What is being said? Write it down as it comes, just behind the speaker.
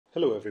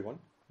Hello everyone,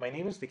 my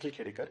name is Nikhil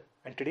Khedekar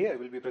and today I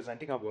will be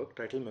presenting our work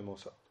titled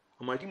MIMOSA,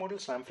 a multi-modal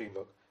SLAM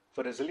framework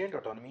for resilient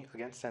autonomy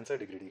against sensor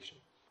degradation.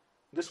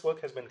 This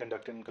work has been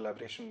conducted in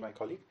collaboration with my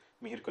colleague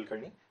Mihir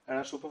Kulkarni and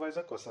our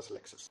supervisor Kostas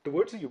Alexis.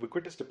 Towards the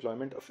ubiquitous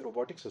deployment of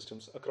robotic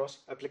systems across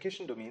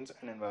application domains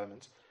and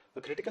environments, a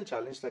critical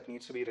challenge that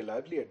needs to be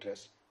reliably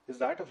addressed is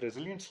that of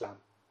resilient SLAM,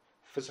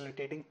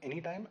 facilitating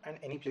anytime and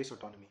any place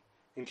autonomy,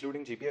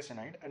 including GPS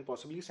denied and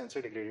possibly sensor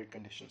degraded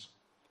conditions.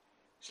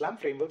 SLAM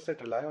frameworks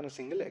that rely on a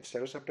single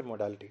exteroceptive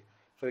modality,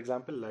 for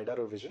example LiDAR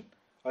or vision,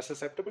 are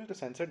susceptible to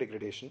sensor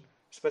degradation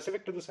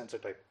specific to the sensor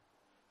type.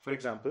 For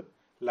example,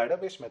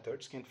 LiDAR-based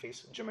methods can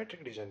face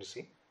geometric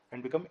degeneracy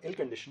and become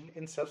ill-conditioned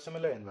in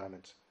self-similar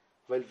environments,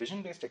 while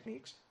vision-based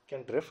techniques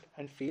can drift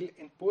and fail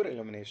in poor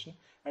illumination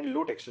and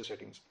low texture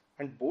settings,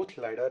 and both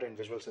LiDAR and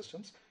visual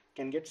systems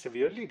can get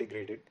severely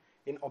degraded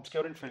in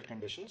obscurant field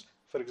conditions,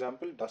 for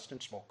example dust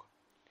and smoke.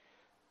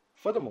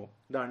 Furthermore,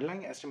 the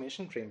underlying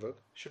estimation framework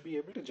should be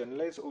able to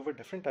generalize over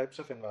different types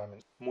of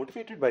environments.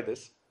 Motivated by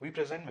this, we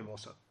present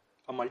MIMOSA,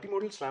 a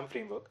multimodal SLAM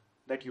framework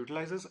that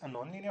utilizes a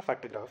nonlinear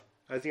factor graph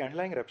as the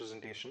underlying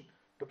representation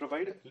to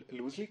provide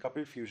loosely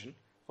coupled fusion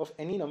of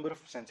any number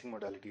of sensing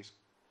modalities.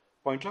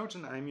 Point clouds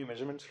and IMU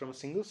measurements from a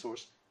single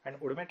source and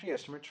odometry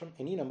estimates from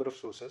any number of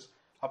sources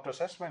are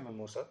processed by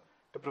MIMOSA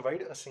to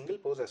provide a single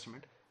pose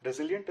estimate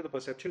resilient to the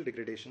perceptual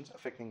degradations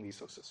affecting these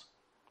sources.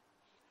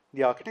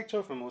 The architecture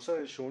of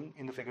MIMOSA is shown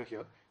in the figure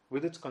here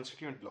with its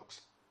constituent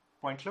blocks.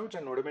 Point clouds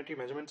and odometry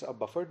measurements are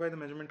buffered by the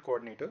measurement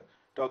coordinator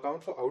to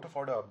account for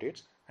out-of-order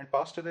updates and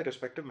passed to their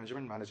respective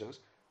measurement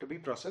managers to be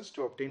processed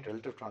to obtain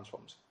relative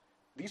transforms.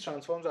 These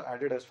transforms are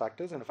added as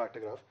factors in a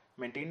factor graph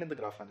maintained in the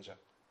graph manager.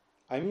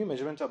 IMU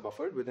measurements are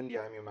buffered within the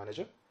IMU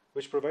manager,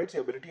 which provides the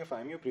ability of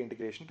IMU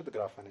pre-integration to the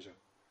graph manager.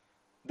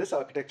 This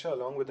architecture,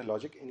 along with the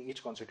logic in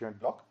each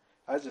constituent block,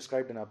 as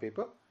described in our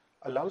paper,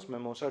 allows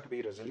MIMOSA to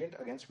be resilient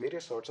against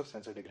various sorts of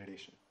sensor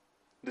degradation.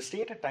 The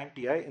state at time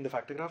ti in the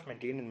factor graph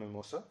maintained in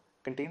MIMOSA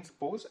contains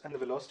pose and the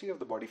velocity of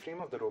the body frame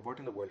of the robot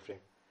in the world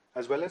frame,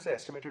 as well as the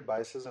estimated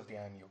biases of the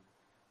IMU.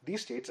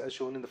 These states, as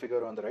shown in the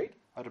figure on the right,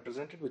 are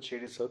represented with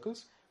shaded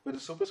circles with a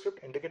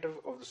superscript indicative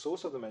of the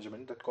source of the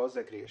measurement that caused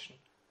their creation.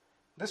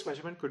 This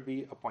measurement could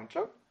be a point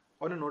cloud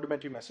or an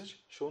odometry message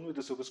shown with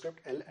the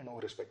superscript L and O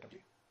respectively.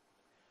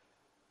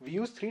 We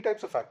use three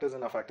types of factors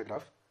in our factor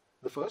graph.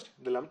 The first,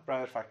 the lumped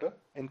prior factor,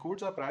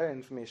 encodes our prior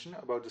information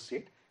about the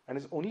state and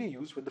is only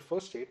used with the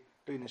first state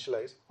to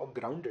initialize or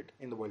ground it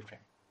in the world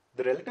frame.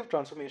 The relative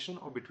transformation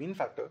or between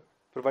factor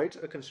provides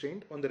a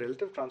constraint on the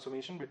relative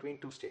transformation between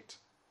two states.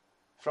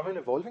 From an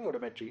evolving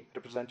odometry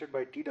represented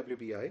by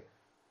TWBI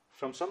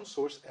from some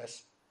source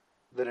S,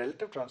 the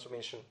relative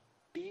transformation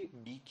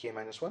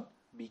TBK-1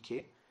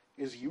 BK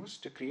is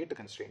used to create the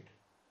constraint.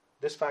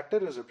 This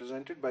factor is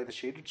represented by the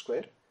shaded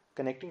square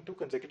connecting two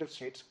consecutive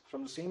states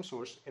from the same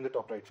source in the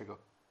top right figure.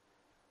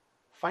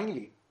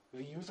 Finally,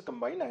 we use a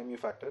combined IMU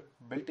factor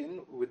built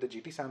in with the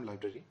GTSAM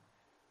library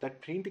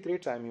that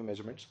pre-integrates IMU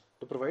measurements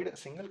to provide a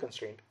single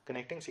constraint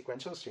connecting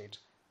sequential states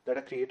that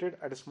are created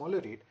at a smaller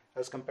rate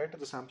as compared to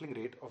the sampling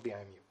rate of the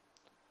IMU.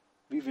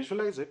 We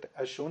visualize it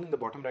as shown in the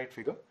bottom right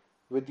figure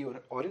with the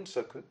orange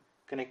circle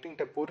connecting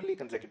temporally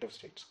consecutive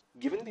states.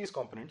 Given these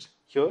components,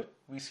 here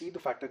we see the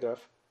factor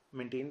graph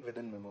maintained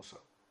within MIMOSA.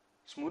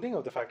 Smoothing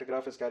of the factor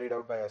graph is carried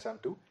out by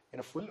ISAM2 in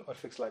a full or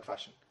fixed lag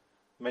fashion.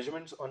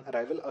 Measurements on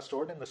arrival are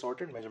stored in the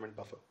sorted measurement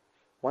buffer.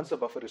 Once the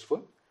buffer is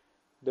full,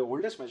 the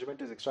oldest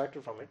measurement is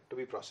extracted from it to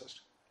be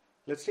processed.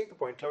 Let's take the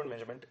point cloud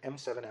measurement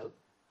M7L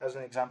as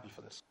an example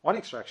for this. On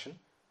extraction,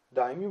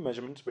 the IMU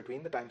measurements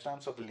between the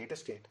timestamps of the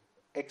latest state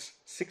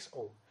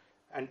X60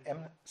 and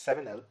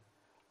M7L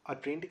are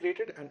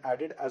pre-integrated and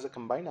added as a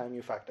combined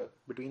IMU factor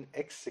between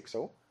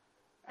X60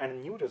 and a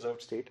new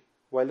reserved state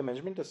while the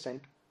measurement is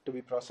sent to be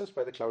processed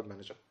by the cloud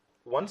manager.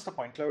 Once the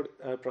point cloud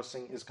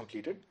processing is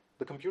completed,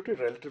 the computed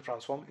relative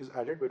transform is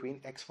added between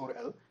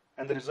X4L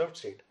and the reserved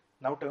state,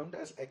 now termed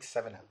as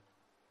X7L.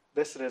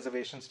 This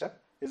reservation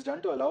step is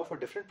done to allow for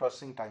different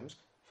processing times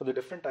for the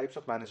different types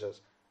of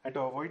managers and to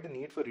avoid the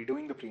need for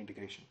redoing the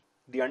pre-integration.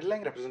 The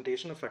underlying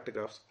representation of factor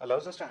graphs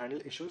allows us to handle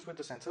issues with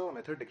the sensor or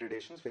method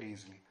degradations very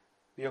easily.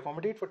 We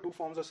accommodate for two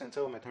forms of sensor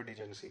or method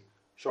degeneracy: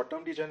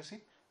 short-term degeneracy,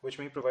 which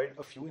may provide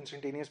a few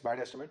instantaneous bad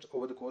estimates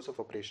over the course of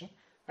operation,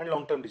 and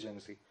long-term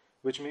degeneracy,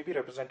 which may be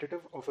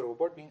representative of a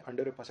robot being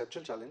under a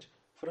perceptual challenge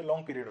for a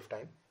long period of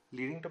time,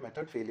 leading to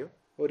method failure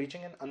or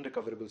reaching an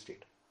unrecoverable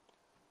state.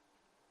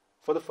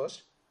 For the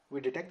first,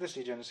 we detect this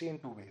degeneracy in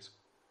two ways.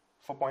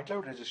 For point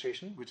cloud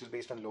registration, which is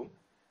based on Loam,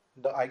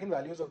 the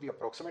eigenvalues of the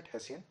approximate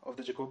Hessian of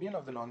the Jacobian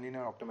of the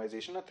nonlinear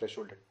optimization are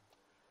thresholded.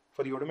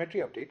 For the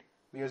odometry update,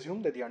 we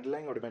assume that the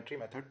underlying odometry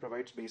method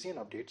provides Bayesian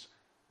updates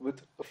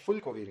with a full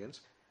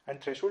covariance and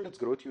threshold its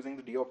growth using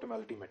the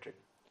d-optimality metric.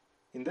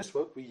 In this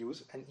work, we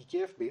use an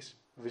EKF-based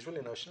visual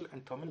inertial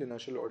and thermal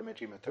inertial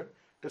odometry method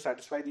to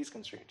satisfy these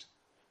constraints.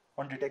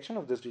 On detection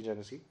of this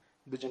degeneracy,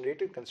 the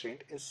generated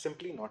constraint is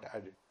simply not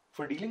added.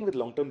 For dealing with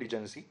long-term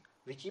degeneracy,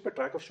 we keep a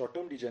track of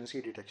short-term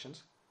degeneracy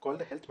detections called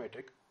the health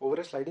metric over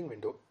a sliding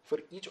window for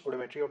each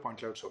odometry or point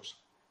cloud source.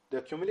 The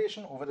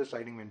accumulation over the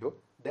sliding window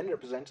then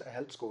represents a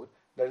health score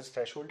that is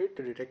thresholded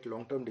to detect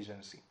long-term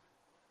degeneracy.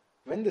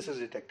 When this is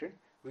detected,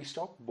 we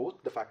stop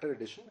both the factor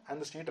addition and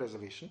the state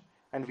reservation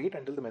and wait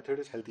until the method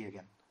is healthy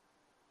again.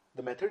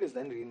 The method is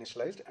then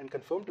reinitialized and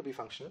confirmed to be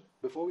functional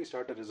before we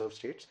start to reserve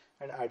states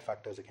and add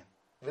factors again.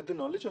 With the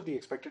knowledge of the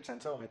expected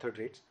sensor or method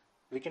rates,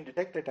 we can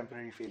detect a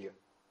temporary failure.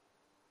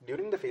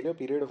 During the failure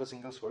period of a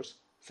single source,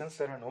 since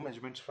there are no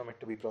measurements from it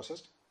to be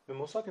processed,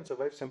 MIMOSA can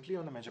survive simply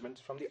on the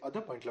measurements from the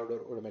other point cloud or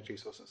odometry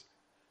sources.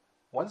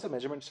 Once the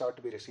measurements start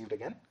to be received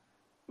again,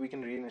 we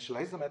can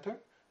reinitialize the method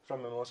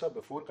from MIMOSA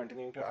before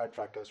continuing to add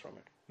factors from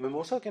it.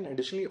 MIMOSA can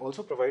additionally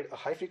also provide a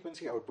high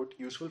frequency output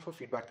useful for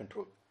feedback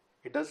control.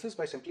 It does this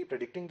by simply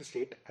predicting the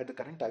state at the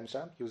current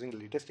timestamp using the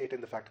latest state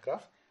in the fact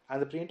graph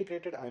and the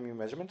pre-integrated IMU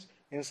measurements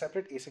in a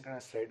separate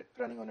asynchronous thread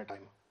running on a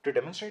timer. To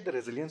demonstrate the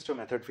resilience to a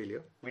method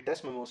failure, we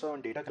test MIMOSA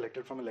on data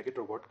collected from a legged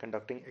robot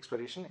conducting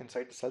exploration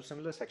inside the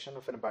self-similar section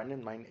of an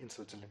abandoned mine in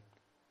Switzerland.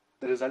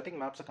 The resulting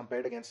maps are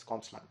compared against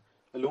COMSLAM,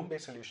 a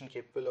loam-based solution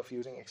capable of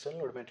using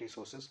external odometry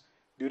sources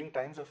during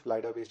times of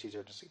LiDAR-based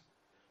degeneracy.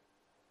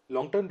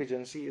 Long-term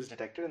degeneracy is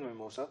detected in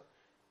MIMOSA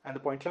and the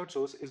point cloud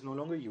source is no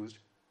longer used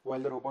while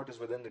the robot is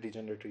within the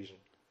degenerate region.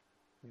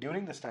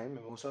 During this time,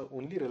 MIMOSA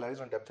only relies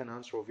on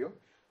depth-enhanced ROVIO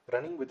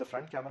running with the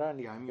front camera and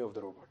the IMU of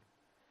the robot.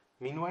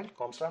 Meanwhile,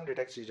 COMSLAM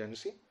detects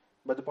degeneracy,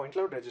 but the point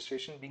cloud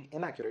registration being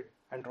inaccurate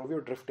and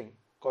ROVIO drifting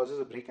causes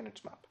a break in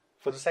its map.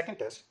 For the second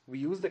test, we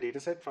use the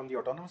dataset from the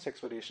autonomous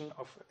exploration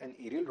of an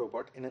aerial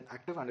robot in an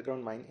active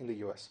underground mine in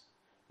the US.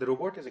 The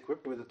robot is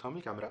equipped with a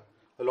thermal camera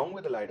along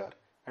with a LiDAR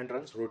and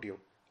runs ROTIO,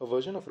 a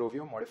version of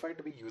ROVIO modified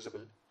to be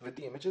usable with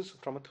the images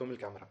from a thermal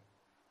camera.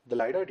 The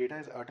LiDAR data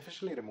is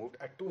artificially removed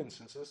at 2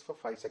 instances for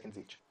 5 seconds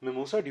each.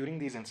 MIMOSA during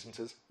these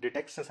instances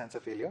detects the sensor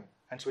failure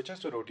and switches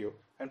to ROTIO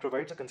and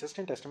provides a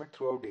consistent estimate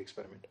throughout the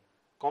experiment.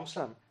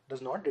 COMSLAM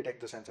does not detect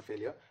the sensor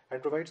failure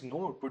and provides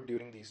no output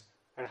during these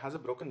and has a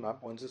broken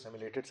map once the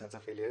simulated sensor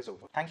failure is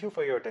over. Thank you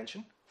for your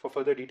attention. For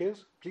further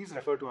details, please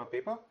refer to our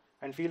paper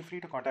and feel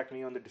free to contact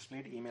me on the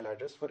displayed email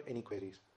address for any queries.